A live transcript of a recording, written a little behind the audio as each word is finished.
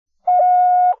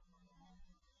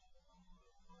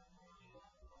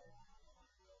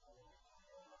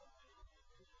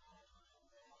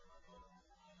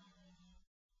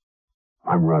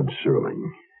I'm Rod Serling.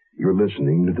 You're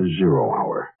listening to the Zero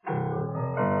Hour.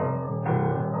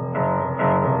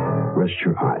 Rest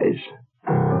your eyes.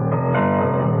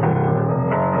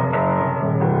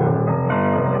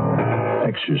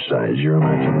 Exercise your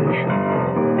imagination.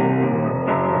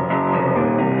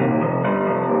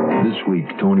 This week,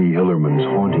 Tony Hillerman's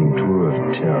haunting tour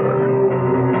of terror.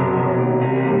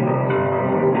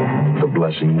 The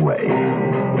Blessing Way.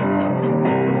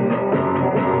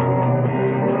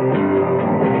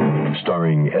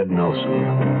 Starring Ed Nelson.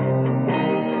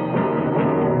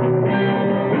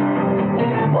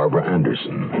 Barbara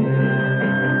Anderson.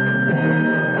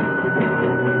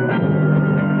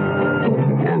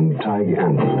 And Tig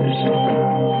Andrews.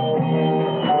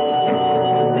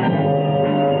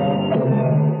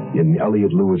 In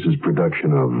Elliot Lewis's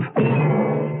production of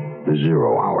The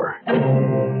Zero Hour.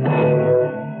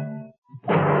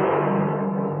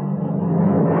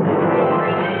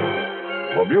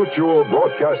 The Mutual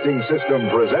Broadcasting System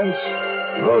presents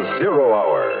The Zero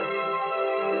Hour.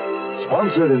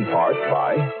 Sponsored in part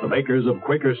by the makers of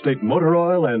Quaker State Motor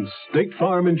Oil and State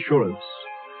Farm Insurance.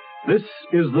 This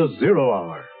is The Zero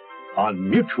Hour on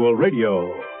Mutual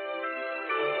Radio.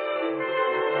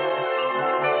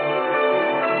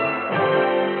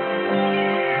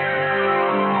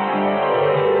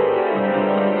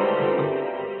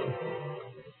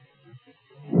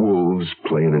 Wolves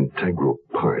play an integral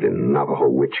part in Navajo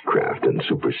witchcraft and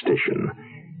superstition.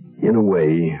 In a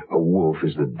way, a wolf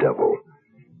is the devil.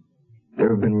 There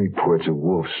have been reports of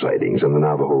wolf sightings on the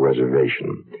Navajo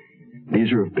reservation.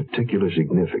 These are of particular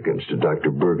significance to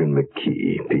Dr. Bergen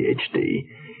McKee, Ph.D.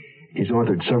 He's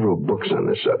authored several books on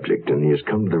the subject, and he has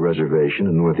come to the reservation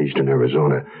in northeastern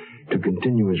Arizona to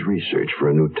continue his research for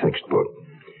a new textbook.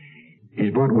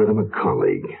 He's brought with him a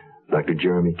colleague, Dr.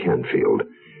 Jeremy Canfield,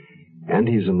 and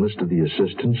he's enlisted the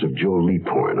assistance of Joe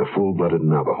Leaphorn, a full-blooded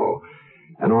Navajo,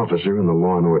 an officer in the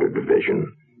Law and Order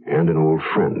Division, and an old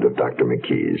friend of Dr.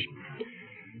 McKee's.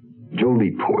 Joe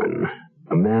Leaphorn,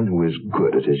 a man who is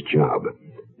good at his job,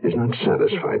 is not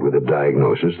satisfied with the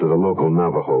diagnosis that a local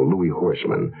Navajo, Louis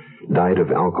Horseman, died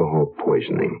of alcohol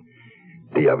poisoning.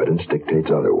 The evidence dictates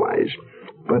otherwise.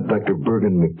 But Dr.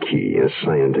 Bergen McKee, a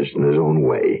scientist in his own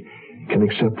way, can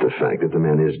accept the fact that the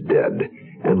man is dead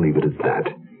and leave it at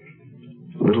that.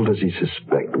 Little does he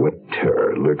suspect what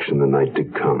terror lurks in the night to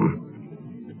come.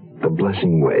 The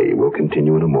Blessing Way will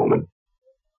continue in a moment.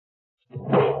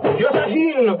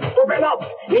 Josephine, open up!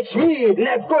 It's me,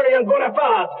 Napoleon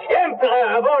Bonaparte,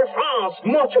 Emperor of all France,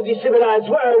 much of the civilized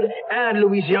world, and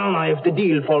Louisiana if the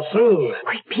deal falls through.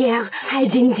 Quick, Pierre,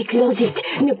 hide in the closet.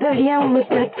 Napoleon must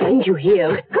not find you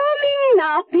here. Coming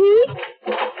now, Pete.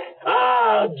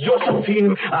 Ah,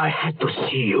 Josephine, I had to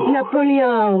see you.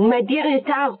 Napoleon, my dearest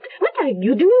heart, what are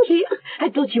you doing here? I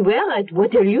thought you were at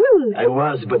Waterloo. I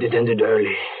was, but it ended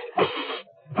early.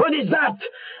 What is that?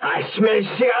 I smell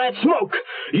cigarette smoke.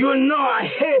 You know I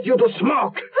hate you to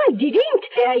smoke. I didn't.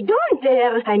 I don't.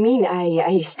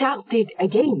 I started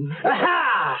again.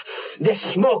 Aha! The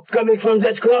smoke coming from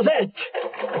that closet.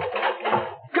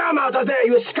 Come out of there,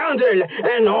 you scoundrel,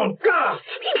 and on guard.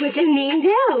 He was only in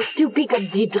there to pick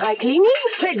up the dry cleaning.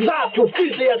 Take that to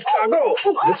filthy escargot.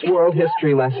 This World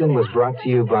History lesson was brought to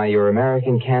you by your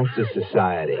American Cancer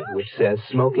Society, which says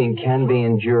smoking can be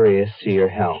injurious to your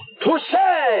health.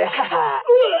 Touché!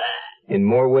 In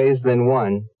more ways than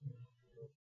one.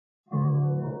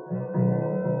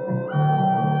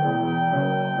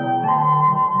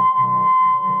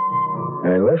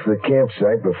 I left the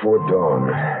campsite before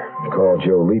dawn. Called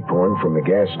Joe Leaphorn from the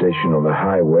gas station on the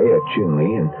highway at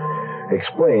Chinle and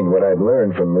explained what I'd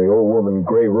learned from the old woman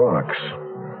Gray Rocks.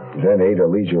 Then ate a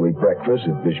leisurely breakfast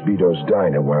at Bishbito's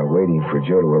Diner while waiting for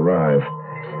Joe to arrive.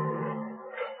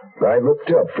 I looked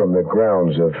up from the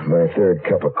grounds of my third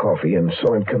cup of coffee and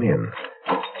saw him come in.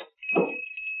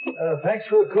 Thanks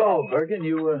for the call, Bergen.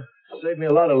 You saved me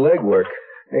a lot of legwork.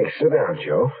 Hey, sit down,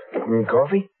 Joe.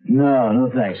 Coffee? No,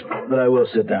 thanks. But I will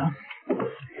sit down.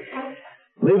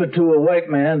 Leave it to a white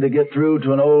man to get through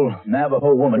to an old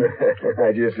Navajo woman.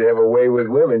 I just have a way with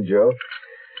women, Joe.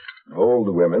 Old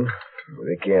women.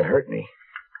 They can't hurt me.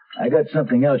 I got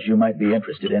something else you might be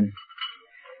interested in.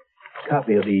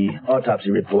 Copy of the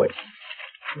autopsy report.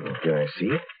 Can I see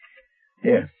it?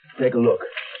 Here, take a look.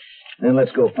 Then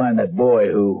let's go find that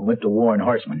boy who went to Warren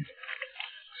Horseman.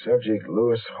 Subject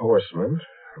Louis Horseman.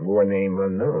 War name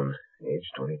unknown. Age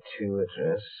 22,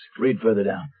 address. Read further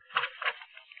down.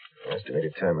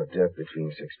 Estimated time of death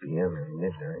between 6 p.m. and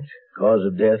midnight. Cause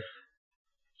of death?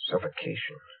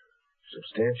 Suffocation.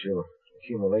 Substantial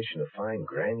accumulation of fine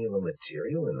granular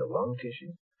material in the lung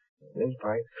tissue,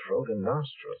 windpipe, throat, and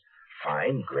nostrils.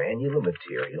 Fine granular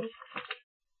material?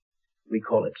 We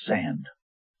call it sand.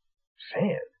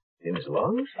 Sand? In his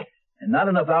lungs? And not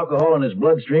enough alcohol in his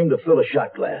bloodstream to fill a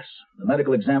shot glass. The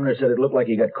medical examiner said it looked like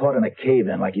he got caught in a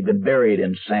cave-in, like he'd been buried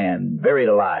in sand, buried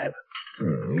alive.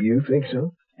 You think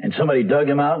so? And somebody dug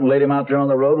him out and laid him out there on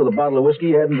the road with a bottle of whiskey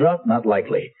he hadn't drunk? Not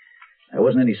likely. There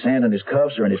wasn't any sand in his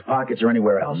cuffs or in his pockets or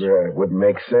anywhere else. Yeah, it wouldn't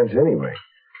make sense anyway.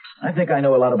 I think I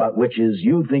know a lot about witches.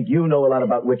 You think you know a lot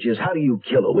about witches. How do you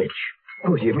kill a witch?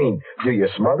 Oh, you mean, do you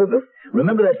smother them?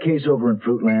 Remember that case over in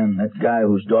Fruitland? That guy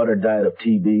whose daughter died of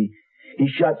TB? He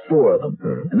shot 4 of them.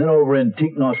 And then over in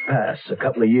Tiknos Pass a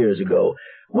couple of years ago,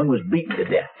 one was beaten to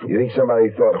death. You think somebody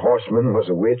thought Horseman was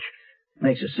a witch?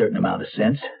 Makes a certain amount of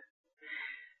sense.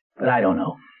 But I don't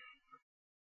know.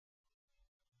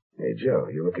 Hey, Joe,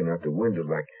 you're looking out the window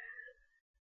like...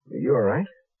 You all right?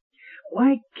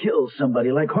 Why kill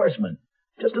somebody like Horseman?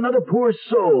 Just another poor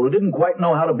soul who didn't quite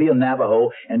know how to be a Navajo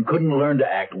and couldn't learn to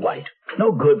act white.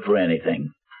 No good for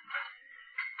anything.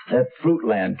 That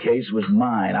Fruitland case was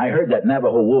mine. I heard that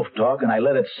Navajo wolf talk, and I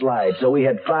let it slide, so we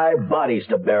had 5 bodies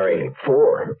to bury.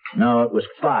 4? No, it was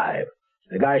 5.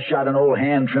 The guy shot an old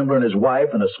hand trimmer and his wife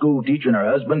and a school teacher and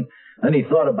her husband. Then he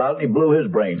thought about it and he blew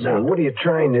his brains out. What are you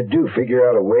trying to do? Figure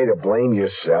out a way to blame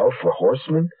yourself for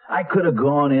Horseman? I could have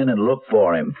gone in and looked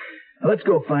for him. Now, let's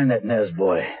go find that Nez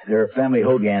boy. Their family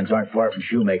Hogans aren't far from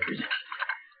shoemakers.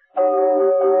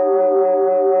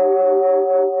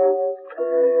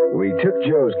 We took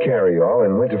Joe's carryall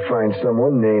and went to find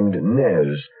someone named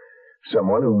Nez.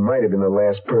 Someone who might have been the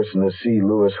last person to see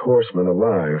Louis Horseman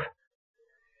alive.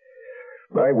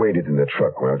 I waited in the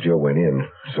truck while Joe went in.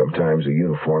 Sometimes a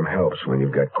uniform helps when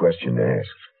you've got questions to ask.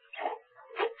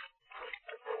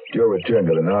 Joe returned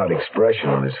with an odd expression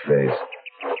on his face.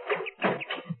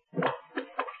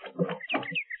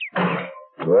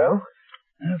 Well?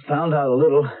 I found out a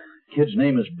little. Kid's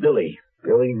name is Billy.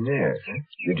 Billy Nez.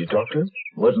 Did you talk to him?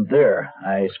 Wasn't there.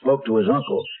 I spoke to his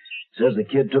uncle. Says the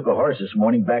kid took a horse this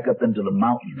morning back up into the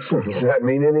mountains. Does that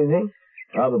mean anything?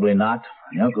 Probably not.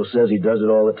 The uncle says he does it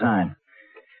all the time.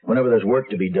 Whenever there's work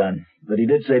to be done. But he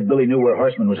did say Billy knew where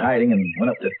Horseman was hiding and went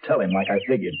up to tell him like I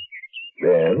figured.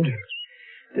 And?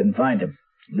 Didn't find him.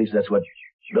 At least that's what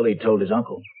Billy told his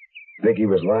uncle. Think he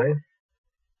was lying?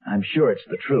 I'm sure it's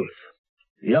the truth.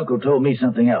 The uncle told me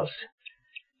something else.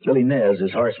 Billy Nez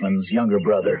is Horseman's younger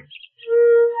brother.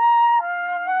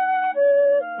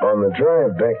 On the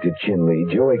drive back to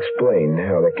Chinle, Joe explained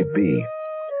how that could be.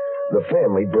 The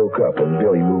family broke up and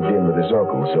Billy moved in with his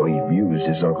uncle, so he used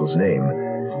his uncle's name.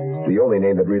 The only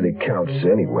name that really counts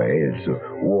anyway is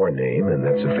a war name, and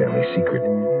that's a family secret.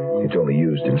 It's only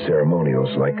used in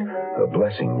ceremonials like a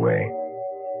blessing way.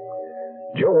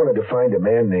 Joe wanted to find a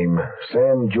man named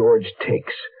Sam George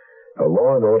Takes, a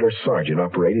law and order sergeant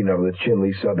operating out of the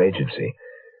Chinle sub-agency.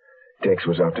 Takes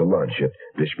was out to lunch at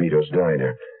Bishmito's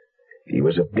diner. He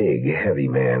was a big, heavy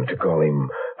man. To call him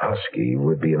husky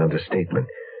would be an understatement.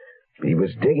 He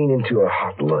was digging into a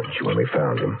hot lunch when we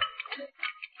found him.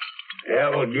 Yeah,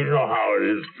 well, you know how it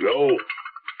is, Joe.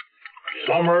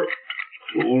 Summer,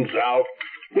 school's out.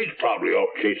 He's probably off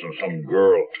chasing some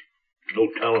girl. No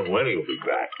telling when he'll be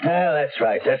back. Yeah, that's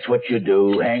right. That's what you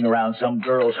do. Hang around some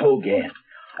girl's Hogan.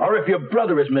 Or if your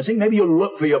brother is missing, maybe you'll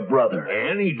look for your brother.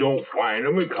 And he don't find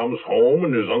him. He comes home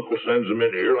and his uncle sends him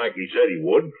in here like he said he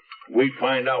would. We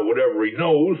find out whatever he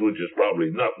knows, which is probably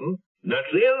nothing. And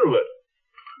that's the end of it.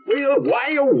 Well, why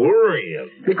are you worrying?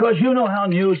 Because you know how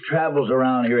news travels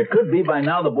around here. It could be by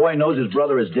now the boy knows his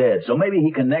brother is dead, so maybe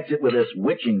he connects it with this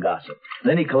witching gossip.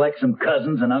 Then he collects some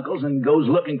cousins and uncles and goes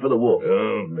looking for the wolf.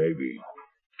 Maybe.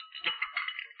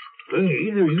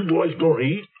 Either you boys don't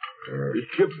eat. This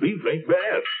chipped beef ain't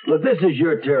bad. Look, this is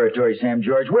your territory, Sam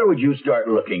George. Where would you start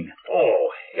looking? Oh,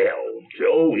 hell,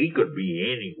 Joe. He could be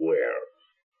anywhere.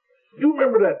 You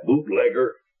remember that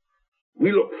bootlegger?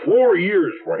 We looked 4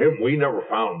 years for him. We never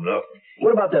found nothing.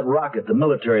 What about that rocket the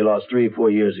military lost 3 or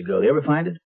 4 years ago? They ever find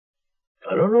it?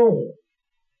 I don't know.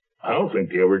 I don't think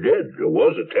they ever did. There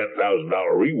was a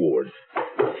 $10,000 reward.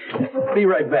 Be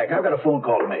right back. I've got a phone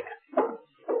call to make.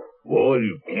 Boy,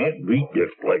 you can't beat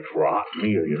this place for a hot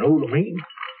meal. You know what I mean?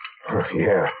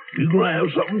 Yeah. You gonna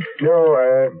have something?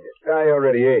 No, I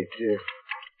already ate.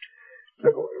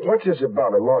 Look, what's this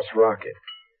about a lost rocket?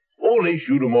 Oh, they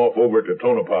shoot 'em off over at the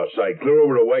Tonopah site, clear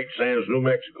over to White Sands, New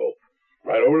Mexico.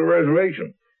 Right over the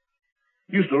reservation.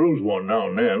 Used to lose one now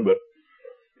and then, but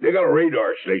they got a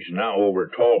radar station now over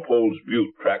at Tall Poles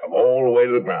Butte, track 'em all the way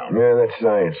to the ground. Yeah, that's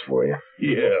science for you.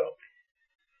 Yeah.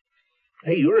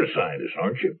 Hey, you're a scientist,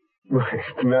 aren't you?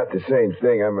 It's not the same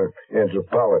thing. I'm an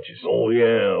anthropologist. Oh,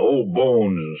 yeah, old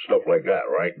bones and stuff like that,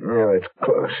 right? Yeah, that's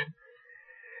close.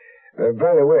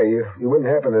 By the way, you wouldn't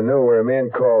happen to know where a man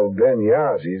called Ben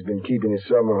Yazzi's been keeping his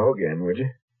summer Hogan, would you?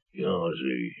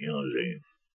 Yazzie.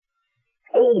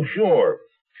 Oh, sure.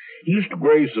 He used to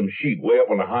graze some sheep way up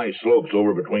on the high slopes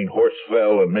over between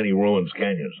Horsefell and Many Ruins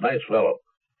canyons. Nice fellow.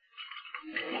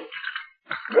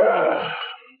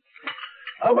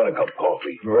 How about a cup of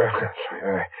coffee?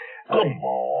 Come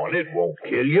on, it won't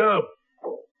kill you.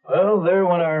 Well, there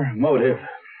went our motive.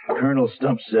 Colonel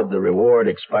Stump said the reward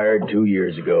expired 2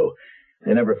 years ago.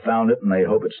 They never found it, and they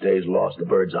hope it stays lost. The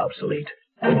bird's obsolete.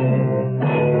 We're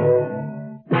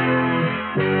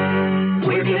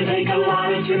gonna take a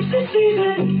lot of trips this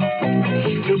season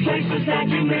to places that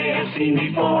you may have seen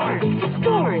before.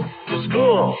 Stores. To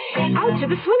school. Out to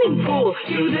the swimming pool.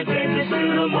 To the dentist, to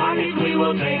the market. We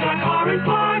will take our car and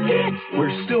park it.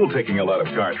 We're still taking a lot of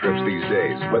car trips these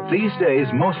days, but these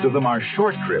days most of them are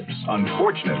short trips.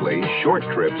 Unfortunately, short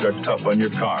trips are tough on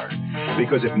your car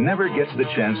because it never gets the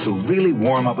chance to really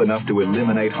warm up enough to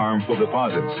eliminate harmful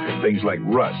deposits, things like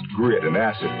rust, grit, and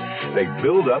acid. They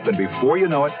build up, and before you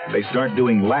know it, they start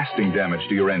doing lasting damage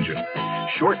to your engine.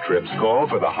 Short trips call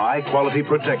for the high-quality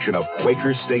protection of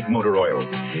Quaker State Motor Oil.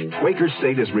 Quaker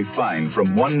State is refined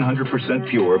from 100%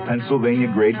 pure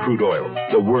Pennsylvania-grade crude oil,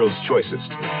 the world's choicest.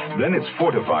 Then it's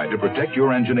fortified to protect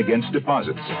your engine against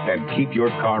deposits and keep your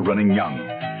car running young.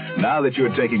 Now that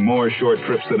you're taking more short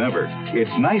trips than ever,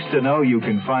 it's nice to know you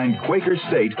can find Quaker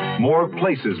State more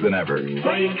places than ever.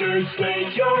 Quaker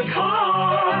State your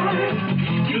car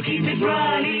to keep it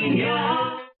running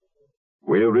young.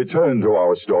 We'll return to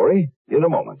our story in a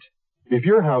moment. If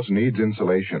your house needs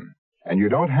insulation, and you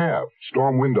don't have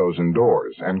storm windows and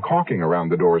doors and caulking around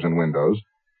the doors and windows,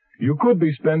 you could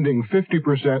be spending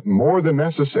 50% more than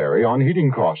necessary on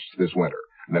heating costs this winter.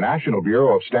 The National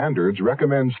Bureau of Standards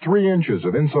recommends 3 inches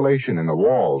of insulation in the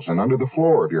walls and under the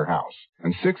floor of your house,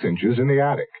 and 6 inches in the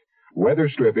attic. Weather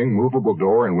stripping movable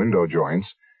door and window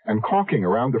joints and caulking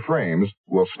around the frames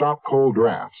will stop cold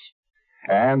drafts.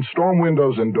 And storm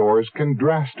windows and doors can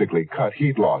drastically cut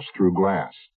heat loss through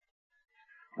glass.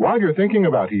 While you're thinking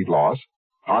about heat loss,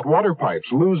 hot water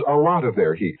pipes lose a lot of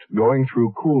their heat going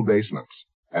through cool basements,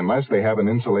 unless they have an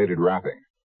insulated wrapping.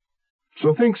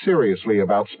 So think seriously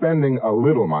about spending a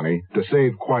little money to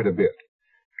save quite a bit.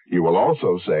 You will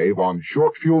also save on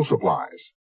short fuel supplies.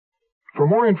 For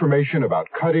more information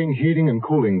about cutting heating and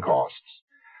cooling costs,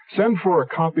 send for a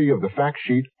copy of the fact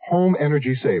sheet Home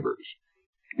Energy Savers.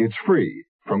 It's free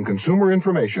from Consumer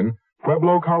Information,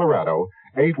 Pueblo, Colorado,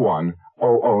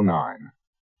 81009.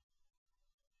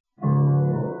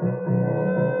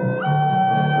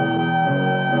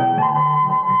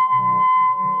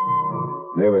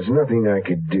 There was nothing I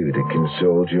could do to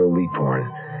console Joe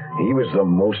Leaphorn. He was the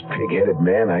most pig-headed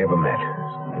man I ever met.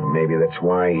 Maybe that's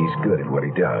why he's good at what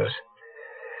he does.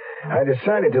 I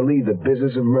decided to leave the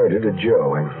business of murder to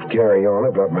Joe and carry on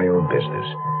about my own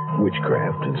business,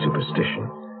 witchcraft and superstition.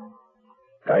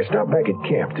 I stopped back at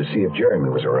camp to see if Jeremy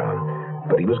was around,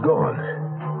 but he was gone.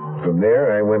 From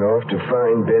there, I went off to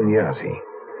find Ben Yazzie.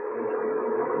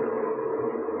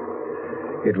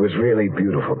 It was really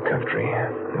beautiful country,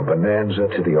 a bonanza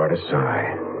to the artist's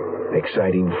eye.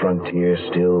 Exciting frontier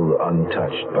still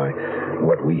untouched by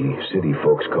what we city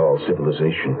folks call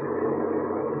civilization.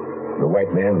 The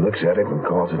white man looks at it and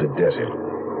calls it a desert.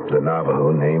 The Navajo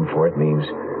name for it means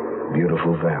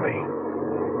beautiful valley.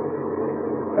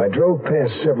 I drove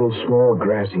past several small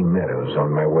grassy meadows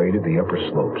on my way to the upper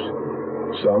slopes.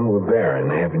 Some were barren,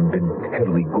 having been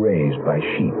heavily grazed by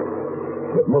sheep,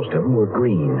 but most of them were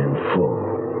green and full.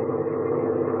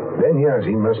 Ben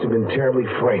Yazzie must have been terribly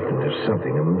frightened of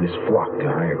something and moved his flock to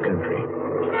higher country.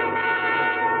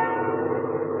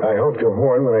 I honked a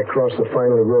horn when I crossed the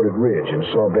finely eroded ridge and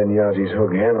saw Ben Yazzie's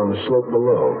Hogan on the slope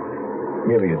below.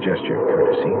 Merely a gesture of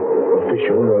courtesy.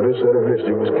 Official notice that a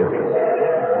visitor was coming.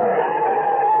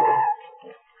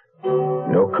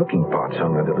 No cooking pots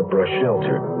hung under the brush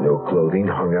shelter. No clothing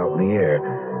hung out in the air.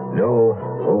 No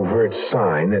overt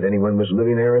sign that anyone was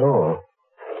living there at all.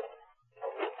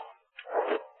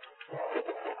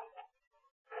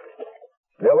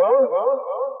 Hello?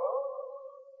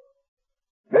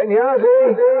 Ben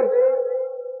Yazzie?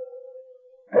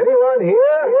 Anyone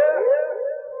here?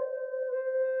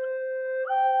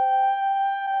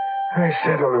 I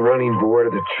sat on the running board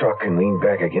of the truck and leaned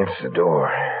back against the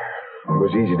door. It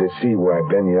was easy to see why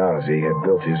Ben Yazzie had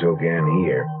built his Hogan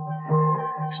here.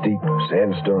 Steep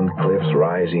sandstone cliffs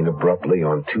rising abruptly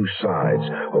on 2 sides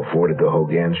afforded the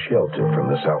Hogan shelter from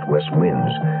the southwest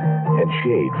winds and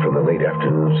shade from the late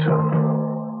afternoon sun.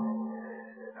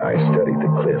 I studied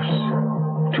the cliffs,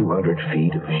 200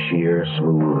 feet of sheer,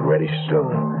 smooth, reddish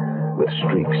stone, with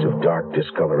streaks of dark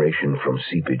discoloration from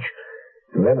seepage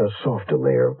and then a softer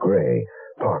layer of gray,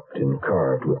 pocked and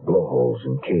carved with blowholes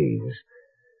and caves.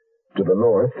 To the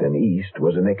north and east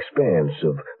was an expanse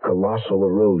of colossal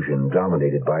erosion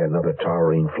dominated by another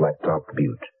towering flat-topped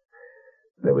butte.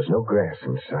 There was no grass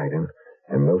in sight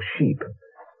and no sheep.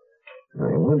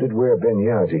 I wondered where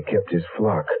Benyazi kept his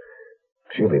flock.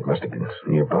 Surely it must have been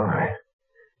nearby.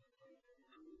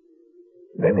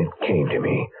 Then it came to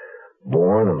me,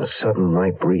 borne on the sudden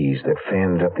light breeze that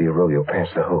fanned up the arroyo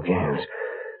past the Hogans.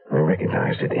 I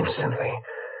recognized it instantly.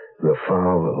 The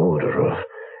foul odor of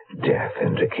death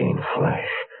and decaying flesh.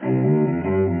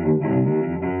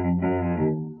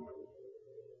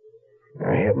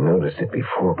 I hadn't noticed it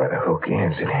before by the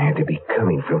Hogans. It had to be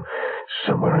coming from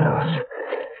somewhere else.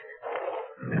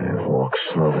 I walked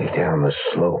slowly down the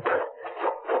slope.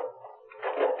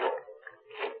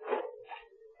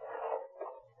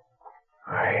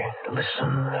 I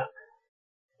listened.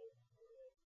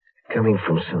 Coming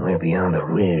from somewhere beyond the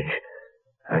ridge,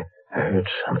 I heard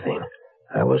something.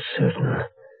 I was certain.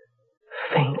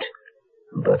 Faint,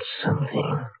 but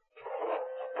something.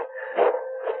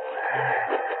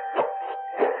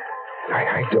 I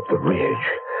hiked up the ridge,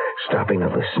 stopping to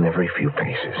listen every few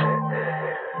paces.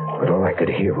 But all I could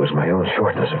hear was my own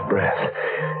shortness of breath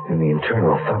and the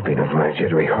internal thumping of my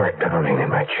jittery heart pounding in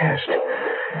my chest.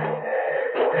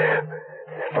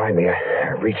 Finally,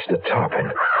 I reached the top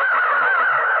and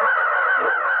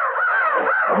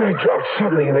I dropped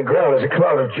suddenly in the ground as a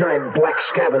cloud of giant black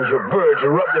scavenger birds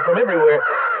erupted from everywhere.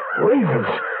 Ravens.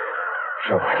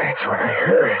 So that's what I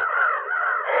heard.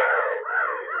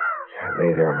 I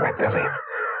lay there on my belly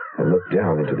and looked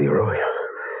down into the arroyo.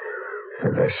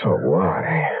 And I saw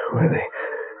why.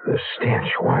 The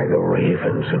stench, why the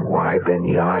ravens, and why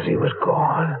Benyazi was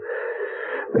gone.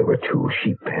 There were 2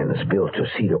 sheep pens built of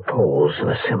cedar poles in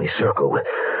a semicircle, with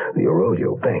the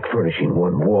arroyo bank furnishing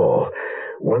one wall.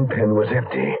 One pen was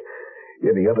empty.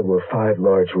 In the other were 5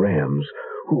 large rams,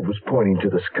 hooves pointing to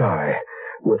the sky,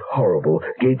 with horrible,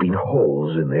 gaping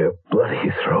holes in their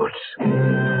bloody throats.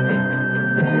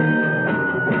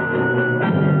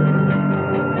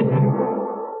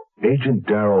 Agent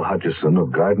Darrell Hutchison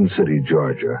of Garden City,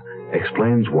 Georgia,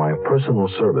 explains why personal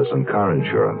service and car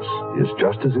insurance is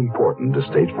just as important as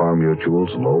State Farm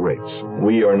Mutual's low rates.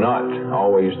 We are not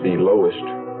always the lowest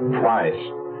price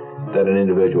that an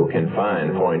individual can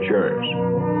find for insurance.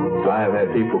 So I have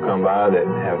had people come by that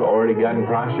have already gotten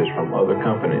prices from other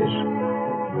companies.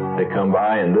 They come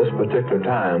by, and this particular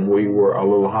time we were a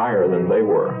little higher than they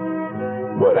were.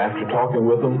 But after talking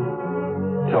with them,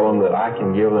 tell them that I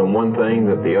can give them one thing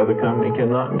that the other company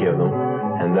cannot give them,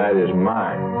 and that is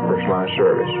my personalized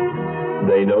service.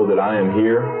 They know that I am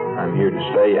here. I'm here to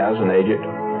stay as an agent,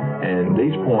 and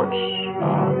these points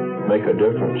make a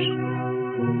difference.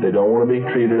 They don't want to be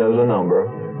treated as a number.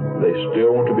 They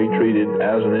still want to be treated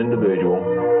as an individual,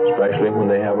 especially when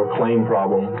they have a claim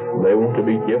problem. They want to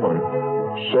be given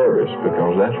service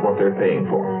because that's what they're paying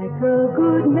for. Like a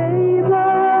good neighbor.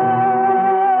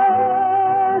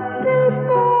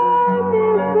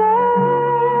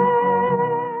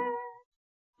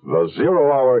 The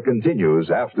Zero Hour continues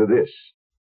after this.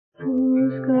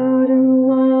 Whose garden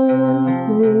was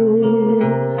this?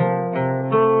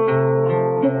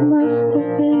 It must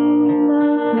have been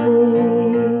lovely.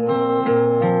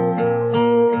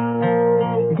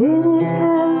 Did it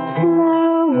have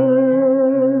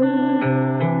flowers?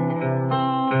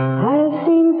 I've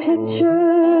seen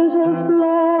pictures of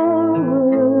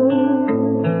flowers,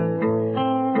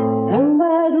 and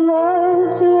I'd love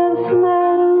to have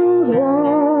smelled one.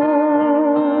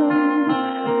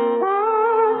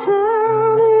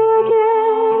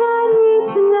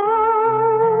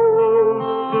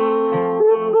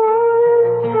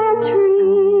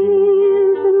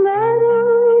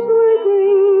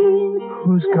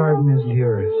 Whose garden is the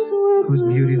earth? Whose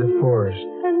beauty the forest?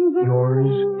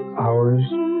 Yours, ours.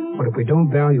 But if we don't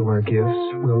value our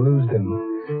gifts, we'll lose them.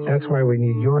 That's why we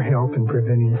need your help in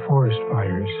preventing forest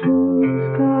fires.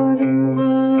 Whose garden was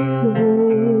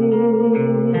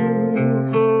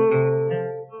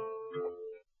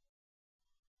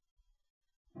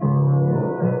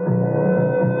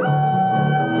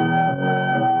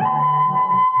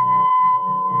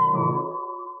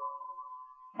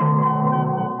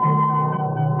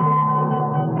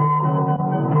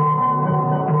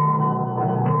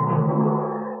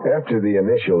After the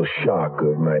initial shock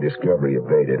of my discovery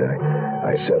abated,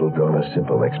 I settled on a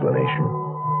simple explanation.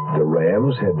 The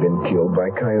rams had been killed by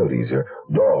coyotes or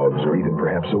dogs or even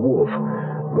perhaps a wolf,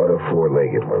 but a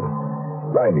 4-legged one.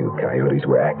 I knew coyotes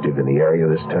were active in the area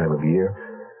this time of year.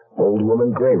 Old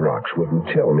woman Gray Rocks wouldn't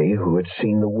tell me who had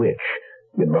seen the witch.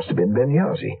 It must have been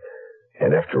Benyazi.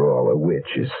 And after all, a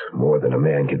witch is more than a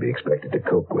man can be expected to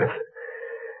cope with.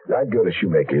 I'd go to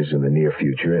Shoemaker's in the near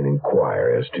future and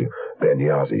inquire as to Ben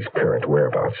Yazzi's current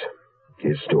whereabouts.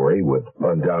 His story would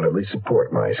undoubtedly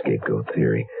support my scapegoat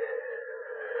theory.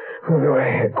 Although I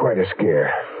had quite a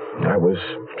scare, I was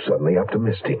suddenly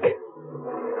optimistic.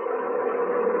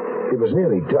 It was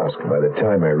nearly dusk by the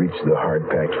time I reached the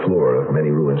hard-packed floor of Many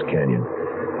Ruins Canyon.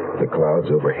 The clouds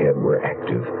overhead were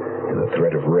active, and the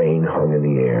threat of rain hung in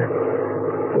the air.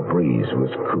 The breeze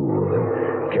was cool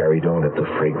and carried on it the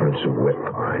fragrance of wet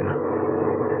pine.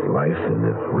 Life in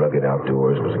the rugged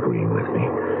outdoors was agreeing with me,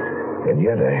 and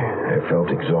yet I felt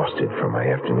exhausted from my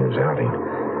afternoon's outing.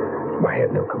 I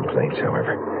had no complaints,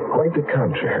 however. Quite the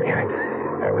contrary.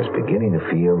 I was beginning to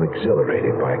feel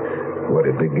exhilarated by what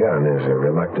had begun as a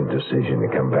reluctant decision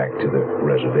to come back to the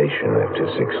reservation after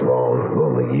 6 long,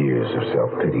 lonely years of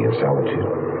self-pity and solitude.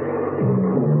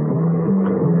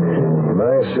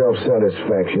 My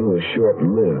self-satisfaction was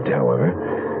short-lived, however.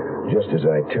 Just as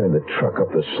I turned the truck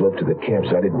up the slope to the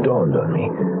campsite, it dawned on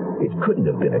me. It couldn't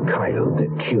have been a coyote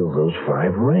that killed those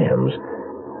 5 rams.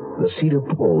 The cedar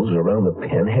poles around the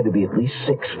pen had to be at least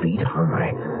 6 feet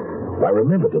high. I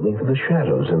remembered the length of the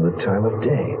shadows and the time of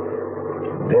day.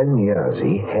 Ben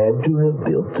Yazzi had to have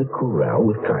built the corral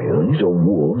with coyotes or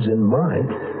wolves in mind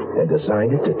and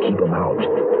designed it to keep them out.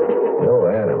 No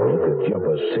animal could jump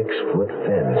a 6-foot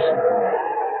fence.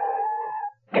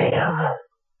 Damn.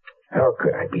 How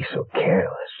could I be so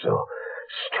careless, so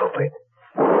stupid?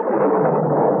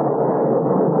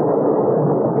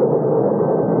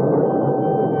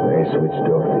 I switched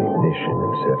off the ignition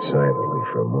and sat silently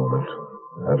for a moment,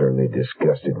 utterly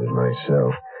disgusted with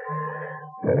myself.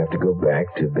 I'd have to go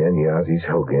back to Ben Yazzi's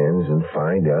hogans and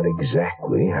find out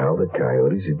exactly how the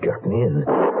coyotes had gotten in.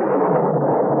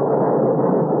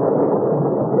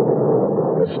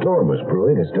 A storm was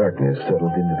brewing as darkness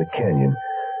settled into the canyon.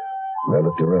 I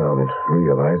looked around and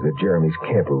realized that Jeremy's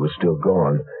camper was still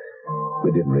gone.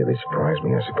 It didn't really surprise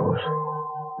me, I suppose.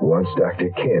 Once Dr.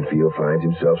 Canfield finds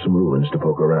himself some ruins to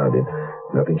poke around in,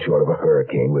 nothing short of a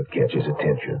hurricane would catch his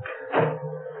attention.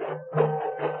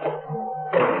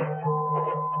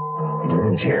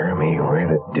 Jeremy, where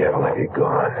the devil have you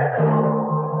gone?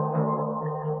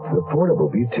 The portable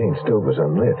butane stove was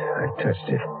unlit. I touched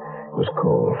it. It was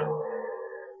cold.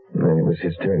 And it was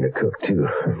his turn to cook, too.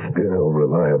 Good old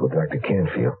reliable Dr.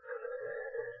 Canfield.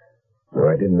 Though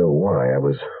I didn't know why, I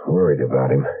was worried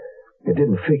about him. It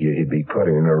didn't figure he'd be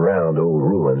puttering around old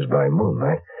ruins by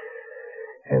moonlight.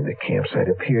 And the campsite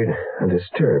appeared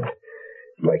undisturbed,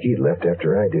 like he'd left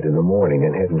after I did in the morning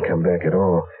and hadn't come back at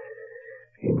all.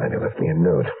 He might have left me a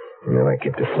note. And then I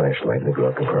kept a flashlight in the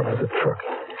glove compartment of the truck.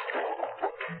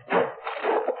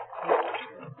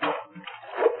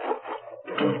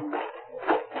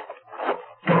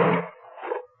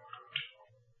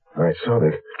 I saw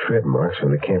the tread marks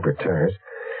from the camper tires.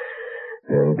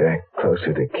 And back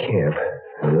closer to camp,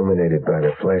 illuminated by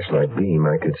the flashlight beam,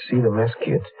 I could see the mess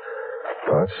kits.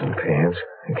 Pots and pans,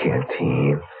 a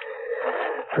canteen,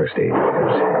 first aid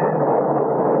items.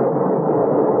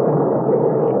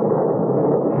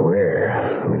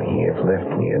 Where would he have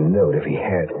left me a note if he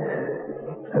had?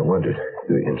 I wondered,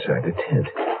 inside the tent.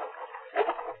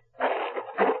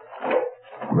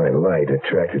 My light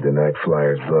attracted the night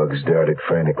flyer's bugs, darted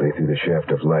frantically through the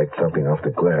shaft of light, thumping off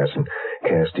the glass and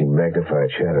casting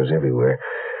magnified shadows everywhere.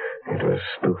 It was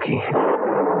spooky.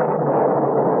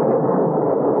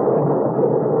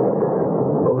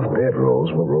 Both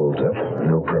bedrolls were rolled up.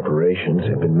 No preparations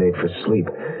had been made for sleep.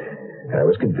 I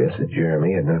was convinced that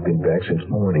Jeremy had not been back since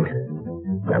morning.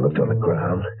 I looked on the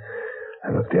ground.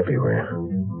 I looked everywhere.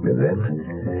 And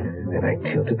then I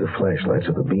tilted the flashlight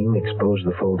so the beam exposed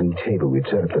the folding table we'd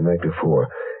set up the night before.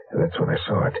 And that's when I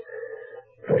saw it.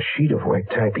 A sheet of white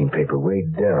typing paper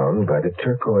weighed down by the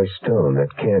turquoise stone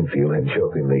that Canfield had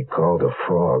jokingly called a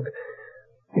frog.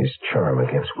 His charm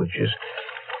against witches.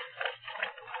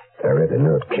 I read the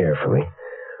note carefully,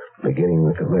 beginning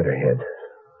with the letterhead.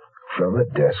 From the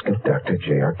desk of Dr.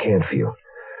 J.R. Canfield,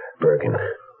 Bergen.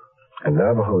 A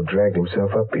Navajo dragged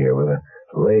himself up here with a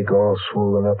leg all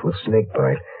swollen up with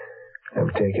snakebite. I'm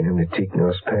taking him to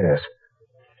Tiknos Pass.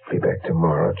 Be back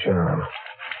tomorrow, John.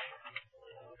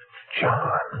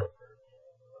 John.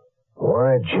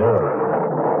 Why John?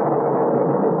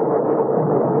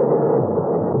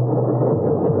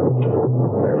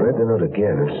 I read the note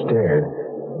again and stared,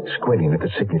 squinting at the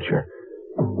signature.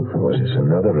 Was this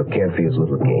another of Canfield's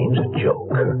little games, a joke?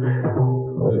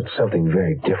 Was it something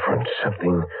very different,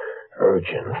 something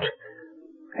urgent?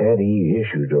 Had he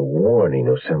issued a warning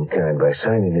of some kind by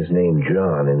signing his name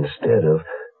John instead of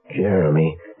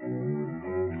Jeremy?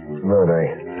 But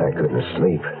I couldn't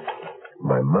sleep.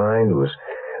 My mind was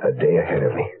a day ahead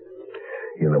of me.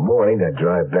 In the morning, I'd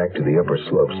drive back to the upper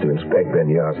slopes to inspect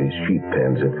Benyazi's sheep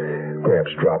pens and perhaps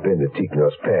drop into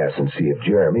Tiknos Pass and see if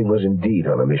Jeremy was indeed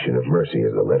on a mission of mercy,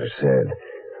 as the letter said.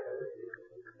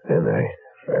 Then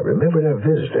I remembered our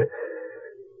visitor.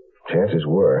 Chances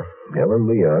were Ellen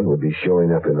Leon would be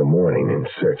showing up in the morning in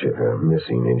search of a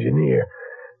missing engineer.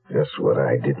 Just what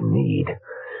I didn't need.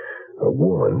 A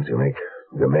woman to make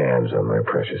demands on my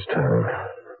precious time.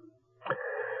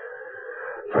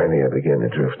 Finally, I began to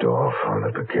drift off on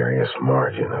the precarious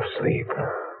margin of sleep.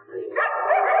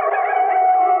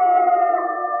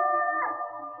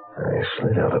 I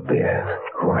slid out of bed,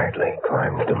 quietly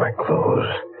climbed into my clothes,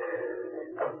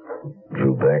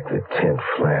 drew back the tent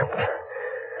flap.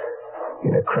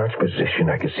 In a crouched position,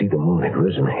 I could see the moon had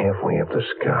risen halfway up the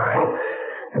sky,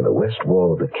 and the west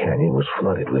wall of the canyon was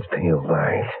flooded with pale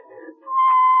light.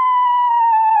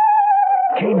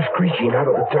 Came screeching out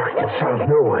of the darkness out of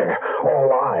nowhere,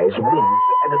 all eyes, wings,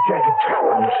 and a jagged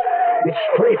talons. It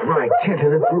sprayed my tent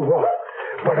and then flew off,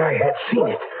 but I had seen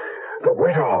it, the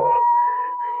wet owl.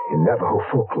 In Navajo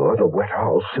folklore, the wet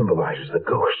owl symbolizes the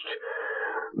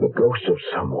ghost of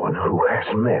someone who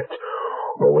has met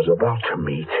or was about to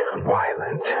meet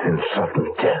violent and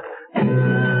sudden death.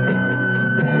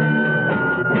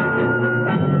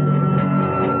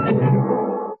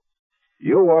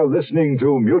 You are listening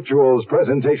to Mutual's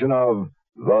presentation of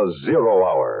The Zero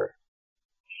Hour.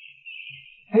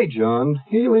 Hey, John,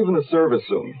 you're leaving the service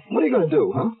soon. What are you going to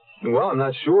do, huh? Well, I'm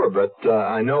not sure, but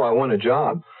I know I want a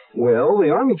job. Well,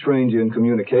 the Army trained you in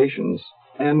communications,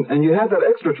 and you had that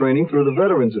extra training through the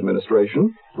Veterans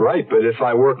Administration. Right, but if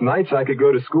I work nights, I could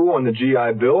go to school on the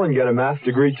GI Bill and get a math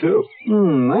degree, too.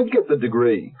 I'd get the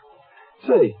degree.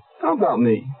 Say, how about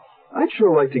me? I'd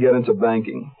sure like to get into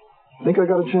banking. Think I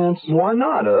got a chance? Why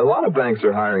not? A lot of banks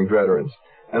are hiring veterans.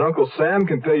 And Uncle Sam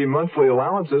can pay you monthly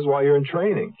allowances while you're in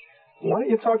training. Why don't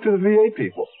you talk to the VA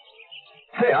people?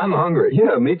 Hey, I'm hungry.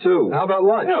 Yeah, me too. How about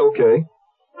lunch? Yeah, okay.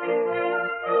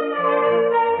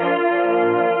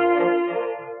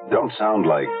 Don't sound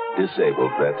like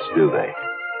disabled vets, do they?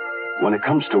 When it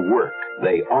comes to work,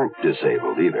 they aren't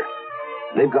disabled either.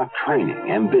 They've got training,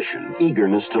 ambition,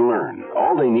 eagerness to learn.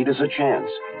 All they need is a chance.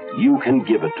 You can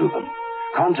give it to them.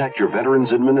 Contact your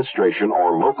Veterans Administration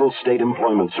or local state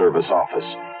employment service office.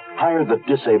 Hire the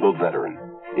disabled veteran.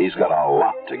 He's got a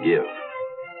lot to give.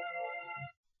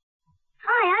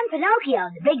 Hi, I'm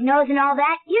Pinocchio, the big nose and all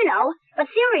that, you know. But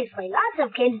seriously, lots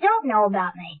of kids don't know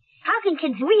about me. How can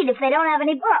kids read if they don't have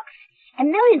any books?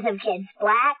 And millions of kids,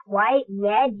 black, white,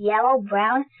 red, yellow,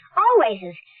 brown, all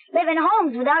races, live in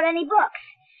homes without any books.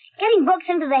 Getting books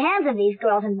into the hands of these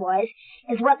girls and boys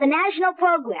is what the national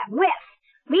program, RIF,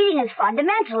 Reading is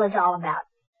Fundamental, is all about.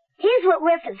 Here's what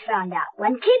RIF has found out.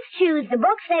 When kids choose the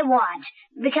books they want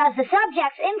because the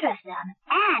subjects interest them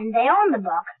and they own the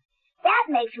book,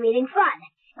 that makes reading fun.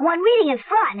 And when reading is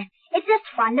fun, it's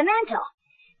just fundamental.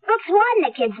 Books widen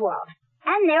a kid's world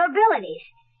and their abilities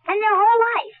and their whole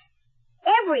life.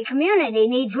 Every community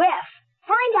needs RIF.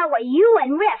 Find out what you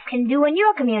and RIF can do in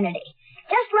your community.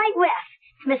 Just write RIF,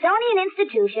 Smithsonian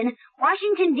Institution,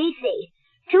 Washington, D.C.,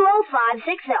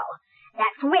 20560.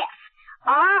 That's RIF,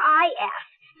 R-I-F,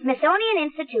 Smithsonian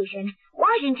Institution,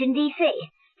 Washington, D.C.,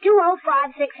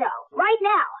 20560. Right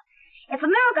now. If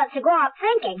America's to grow up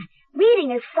thinking,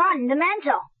 reading is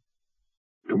fundamental.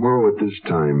 Tomorrow at this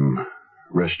time,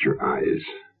 rest your eyes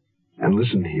and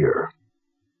listen here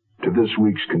to this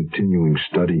week's continuing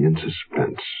study in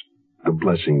suspense, The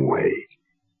Blessing Way.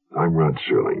 I'm Rod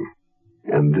Serling,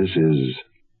 and this is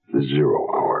The Zero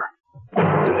Hour.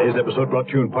 Today's episode brought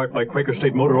to you in part by Quaker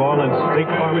State Motor Oil and State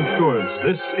Farm Insurance.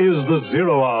 This is The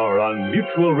Zero Hour on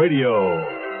Mutual Radio.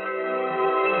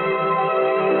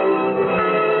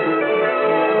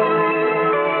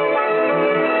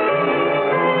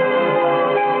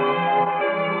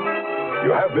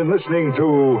 You have been listening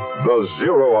to The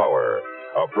Zero Hour,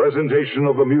 a presentation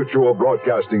of the Mutual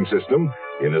Broadcasting System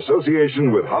in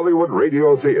association with Hollywood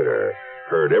Radio Theater.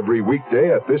 Heard every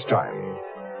weekday at this time.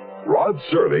 Rod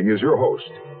Serling is your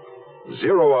host.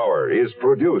 Zero Hour is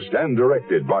produced and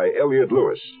directed by Elliott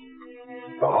Lewis.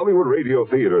 The Hollywood Radio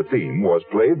Theater theme was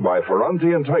played by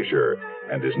Ferranti and Teicher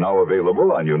and is now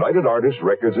available on United Artists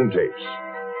Records and Tapes.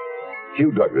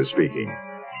 Hugh Douglas speaking.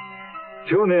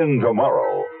 Tune in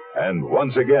tomorrow, and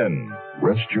once again,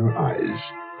 rest your eyes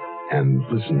and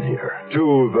listen here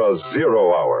to The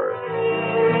Zero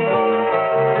Hour.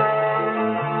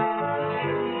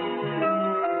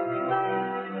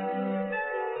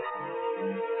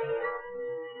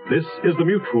 This is the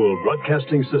Mutual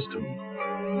Broadcasting System.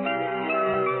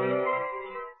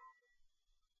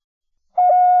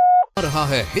 आ रहा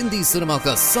है Hindi cinema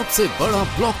का सबसे बड़ा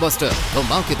blockbuster.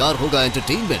 धमाकेदार होगा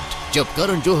entertainment जब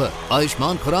करण जौहर,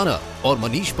 आयुष्मान खुराना और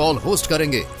Manish Paul host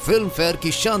करेंगे फिल्म फेयर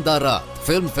की शानदार रात।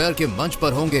 फिल्म फेयर के मंच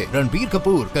पर होंगे रणबीर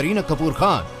कपूर, करीना कपूर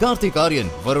खान, कार्तिक आर्यन,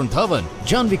 वरुण धवन,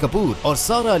 जानवी कपूर और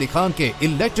सारा अली खान के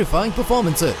इलेक्ट्रीफाइंग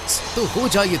परफॉर्मेंसेस। तो हो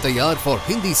जाइए तैयार for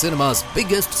Hindi cinema's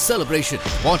biggest celebration.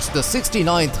 Watch the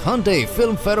 69th Hyundai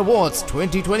Film Fair Awards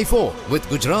 2024 with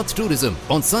Gujarat Tourism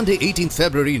on Sunday 18th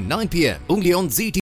February 9 p.m. only on ZT.